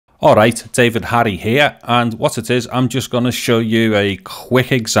Alright, David Harry here, and what it is, I'm just going to show you a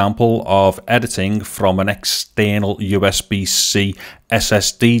quick example of editing from an external USB-C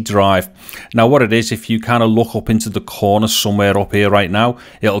SSD drive. Now what it is, if you kind of look up into the corner somewhere up here right now,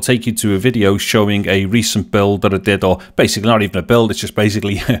 it'll take you to a video showing a recent build that I did, or basically not even a build, it's just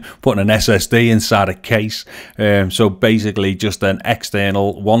basically putting an SSD inside a case. So basically just an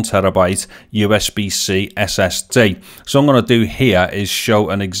external 1TB USB-C SSD. So I'm going to do here is show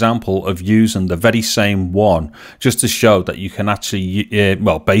an example of using the very same one, just to show that you can actually,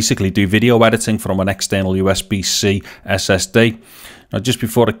 well, basically do video editing from an external USB-C SSD. Now, just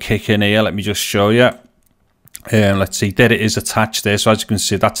before I kick in here, let me just show you. Let's see, there it is attached there. So as you can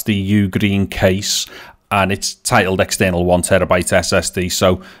see, that's the U-green case, and it's titled external 1TB SSD.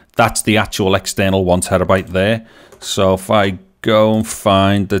 So that's the actual external 1TB there. So if I go and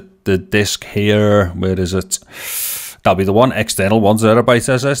find the disk here, where is it? That'll be the one, external 1TB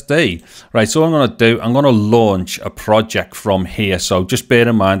SSD. Right, so what I'm going to do, I'm going to launch a project from here. So just bear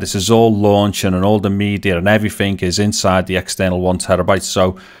in mind, this is all launching and all the media and everything is inside the external 1TB.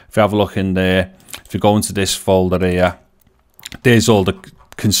 So if you have a look in there, if you go into this folder here, there's all the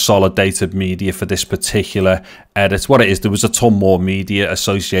consolidated media for this particular edit. What it is, there was a ton more media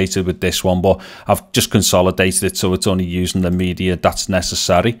associated with this one, but I've just consolidated it so it's only using the media that's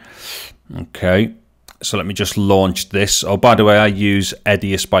necessary. Okay. So let me just launch this. Oh, by the way, I use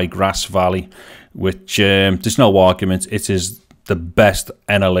Edius by Grass Valley, which there's no argument. It is the best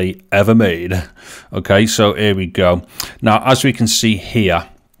NLE ever made. Okay, so here we go. Now, as we can see here,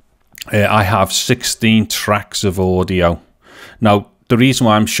 I have 16 tracks of audio. Now, the reason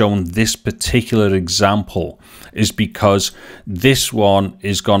why I'm showing this particular example is because this one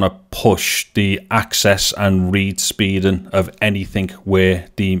is going to push the access and read speeding of anything where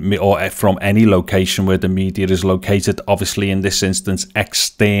or from any location where the media is located, obviously in this instance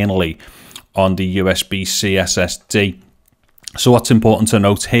externally on the USB-C SSD. So what's important to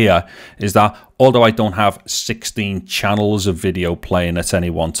note here is that although I don't have 16 channels of video playing at any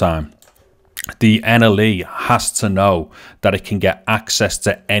one time, the NLE has to know that it can get access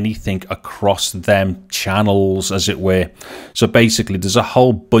to anything across them channels, as it were. So basically, there's a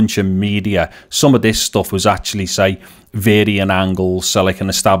whole bunch of media. Some of this stuff was actually, say, varying angles, so like an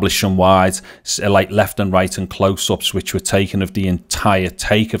establishing wide, like left and right and close-ups, which were taken of the entire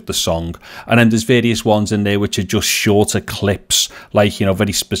take of the song. And then there's various ones in there which are just shorter clips, like, you know,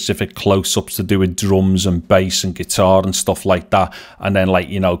 very specific close-ups to do with drums and bass and guitar and stuff like that. And then, like,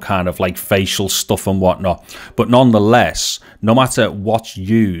 you know, kind of like facial stuff and whatnot. But nonetheless, no matter what's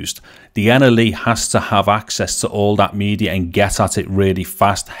used, the NLE has to have access to all that media and get at it really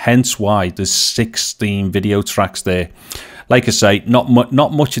fast. Hence why there's 16 video tracks there. Like I say, not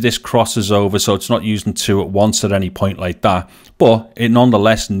much of this crosses over, so it's not using two at once at any point like that. But it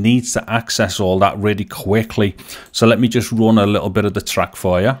nonetheless needs to access all that really quickly. So let me just run a little bit of the track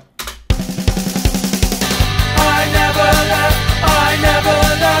for you.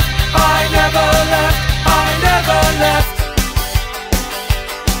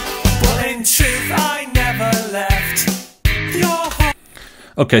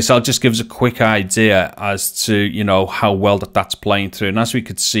 Okay, so I'll just give us a quick idea as to, you know, how well that's playing through. And as we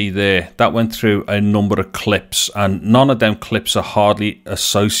could see there, that went through a number of clips, and none of them clips are hardly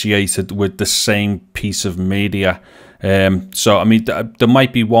associated with the same piece of media. So, I mean, there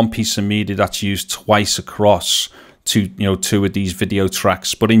might be one piece of media that's used twice across two of these video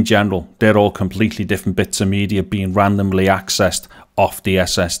tracks, but in general, they're all completely different bits of media being randomly accessed off the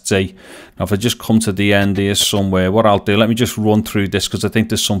SSD. Now, if I just come to the end here somewhere, what I'll do, let me just run through this because I think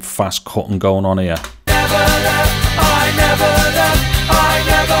there's some fast cutting going on here. Never left, I never left, I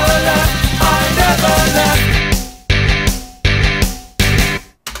never left, I never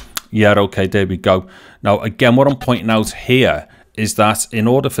left. Yeah, okay, there we go. Now, again, what I'm pointing out here is that in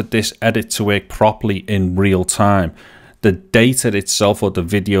order for this edit to work properly in real time, the data itself, or the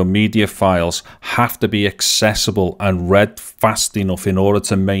video media files, have to be accessible and read fast enough in order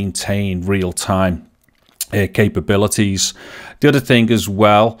to maintain real-time capabilities. The other thing as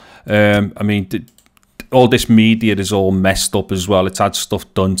well, I mean, all this media is all messed up as well. It's had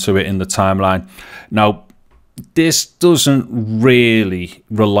stuff done to it in the timeline. Now, this doesn't really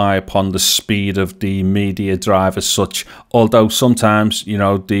rely upon the speed of the media drive as such, although sometimes, you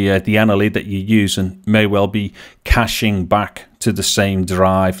know, the NLE that you're using may well be caching back to the same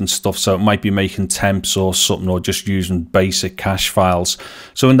drive and stuff, so it might be making temps or something, or just using basic cache files.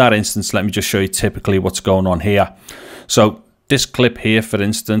 So in that instance, let me just show you typically what's going on here. So this clip here, for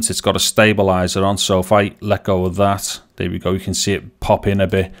instance, it's got a stabilizer on, so if I let go of that, there we go, you can see it pop in a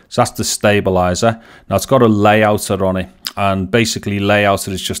bit. So that's the stabilizer. Now it's got a layouter on it, And basically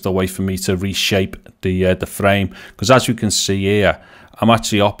layouter is just a way for me to reshape the frame, because as you can see here, I'm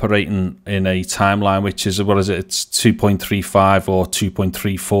actually operating in a timeline which is, what is it, it's 2.35 or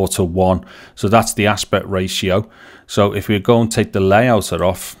 2.34 to 1. So that's the aspect ratio. So if we go and take the layouter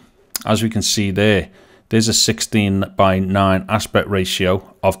off, as we can see there, there's a 16:9 aspect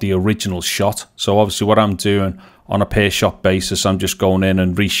ratio of the original shot. So obviously what I'm doing on a per shot basis, I'm just going in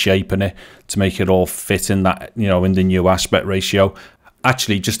and reshaping it to make it all fit in that, you know, in the new aspect ratio.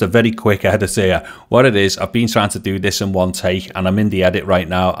 Actually, just a very quick edit here. What it is, I've been trying to do this in one take, and I'm in the edit right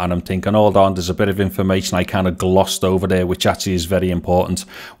now, and I'm thinking, hold on, there's a bit of information I kind of glossed over there, which actually is very important.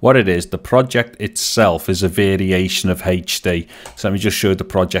 What it is, the project itself is a variation of HD. So let me just show the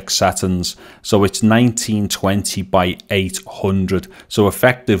project settings. So it's 1920 by 800. So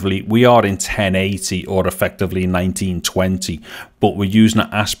effectively, we are in 1080 or effectively 1920. But we're using an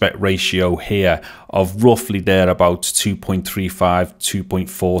aspect ratio here of roughly there about 2.35,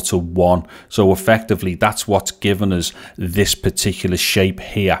 2.4 to 1. So effectively, that's what's given us this particular shape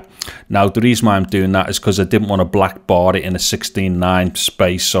here. Now, the reason why I'm doing that is because I didn't want to black bar it in a 16:9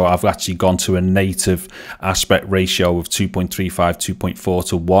 space. So I've actually gone to a native aspect ratio of 2.35, 2.4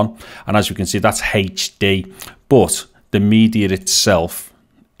 to 1. And as you can see, that's HD. But the media itself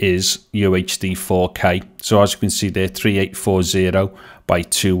is UHD 4K. So as you can see there, 3840 by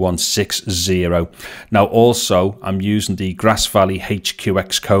 2160. Now also, I'm using the Grass Valley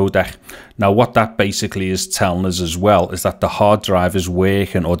HQX codec. Now what that basically is telling us as well is that the hard drive is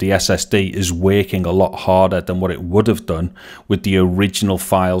working, or the SSD is working a lot harder than what it would have done with the original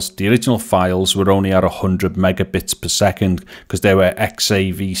files. The original files were only at 100 megabits per second because they were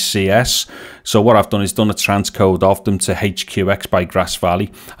XAVC S. So what I've done is done a transcode of them to HQX by Grass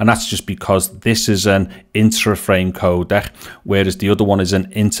Valley, and that's just because this is an intra-frame codec, whereas the other one is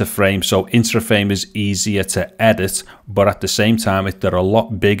an inter-frame. So intra-frame is easier to edit, but at the same time they're a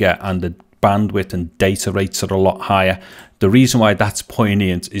lot bigger and the bandwidth and data rates are a lot higher. The reason why that's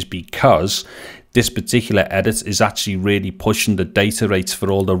poignant is because this particular edit is actually really pushing the data rates for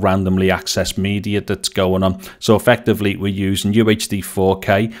all the randomly accessed media that's going on. So effectively, we're using UHD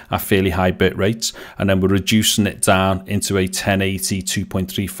 4K at fairly high bit rates, and then we're reducing it down into a 1080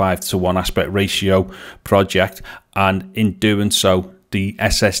 2.35 to 1 aspect ratio project. And in doing so, the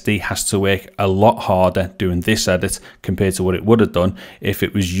SSD has to work a lot harder doing this edit compared to what it would have done if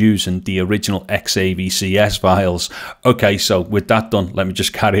it was using the original XAVC S files. Okay, so with that done, let me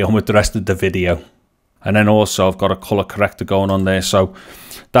just carry on with the rest of the video. And then also I've got a color corrector going on there. So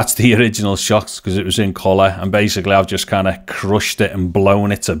that's the original shots because it was in color, and basically I've just kind of crushed it and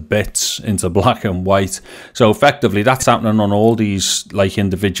blown it to bits into black and white. So effectively that's happening on all these like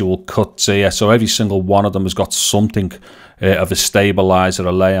individual cuts here. So every single one of them has got something of a stabilizer,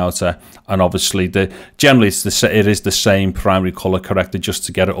 a layouter, and obviously generally it is the same primary color corrector just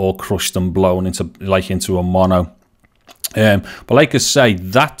to get it all crushed and blown into a mono. But like I say,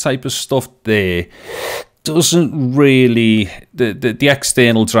 that type of stuff there doesn't really, the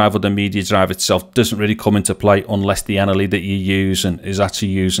external drive or the media drive itself doesn't really come into play unless the NLE that you're using is actually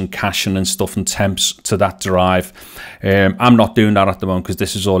using caching and stuff and temps to that drive. I'm not doing that at the moment because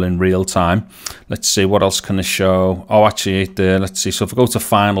this is all in real time. Let's see, what else can I show? Oh, actually, let's see. So if I go to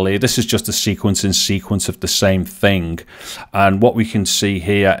finally, this is just a sequence of the same thing. And what we can see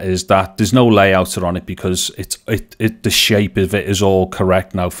here is that there's no layouter on it because the shape of it is all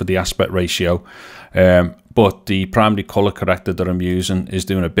correct now for the aspect ratio. But the primary color corrector that I'm using is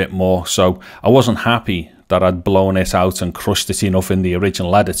doing a bit more. So I wasn't happy that I'd blown it out and crushed it enough in the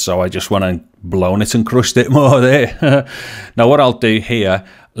original edit, so I just went and blown it and crushed it more there. Now what I'll do here,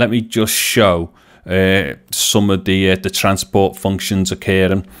 let me just show some of the transport functions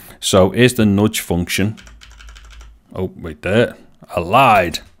occurring. So here's the nudge function. Oh wait, there, I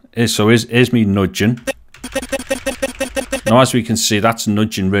lied. So here's me nudging. Now as we can see, that's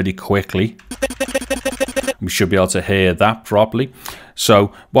nudging really quickly. We should be able to hear that properly.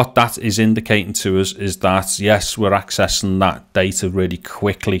 So what that is indicating to us is that, yes, we're accessing that data really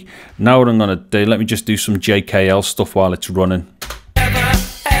quickly. Now what I'm going to do, let me just do some JKL stuff while it's running.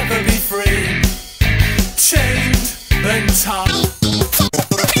 Ever be free, chained and tied.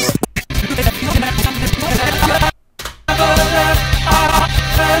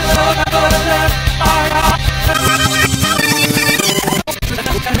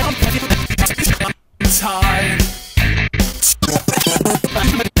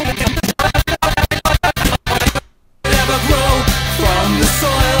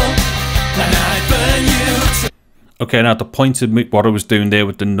 Okay, now the point of what I was doing there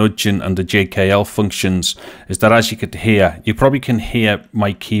with the nudging and the JKL functions is that, as you could hear, you probably can hear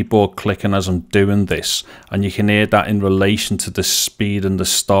my keyboard clicking as I'm doing this, and you can hear that in relation to the speed and the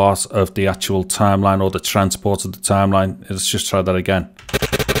start of the actual timeline, or the transport of the timeline. Let's just try that again.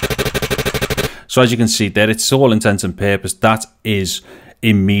 So as you can see there, it's all intents and purpose, that is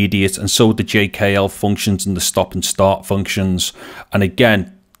immediate, and so the JKL functions and the stop and start functions. And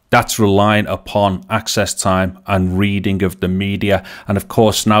again, that's relying upon access time and reading of the media. And of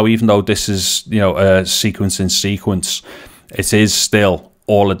course, now, even though this is, you know, a sequence in sequence, it is still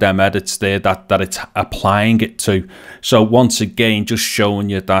all of them edits there that it's applying it to. So once again, just showing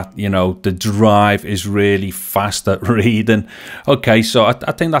you that, you know, the drive is really fast at reading. Okay, so I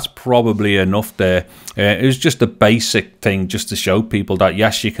think that's probably enough there. It was just a basic thing just to show people that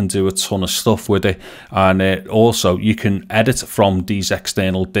yes, you can do a ton of stuff with it, and also you can edit from these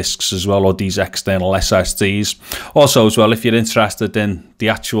external discs as well, or these external SSDs. Also as well, if you're interested in the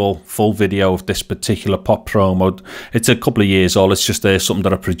actual full video of this particular pop promo, it's a couple of years old. It's just something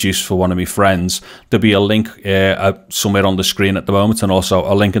that I produced for one of my friends. There'll be a link somewhere on the screen at the moment, and also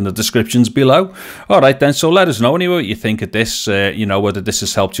a link in the descriptions below. All right then, so let us know anyway what you think of this, you know, whether this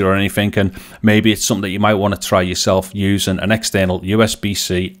has helped you or anything, and maybe it's something that you might want to try yourself using an external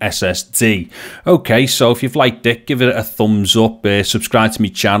USB-C SSD. Okay, so if you've liked it, give it a thumbs up, subscribe to my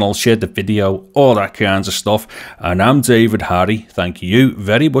channel, share the video, all that kinds of stuff. And I'm David Harry. Thank you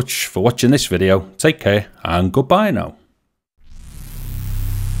very much for watching this video. Take care and goodbye now.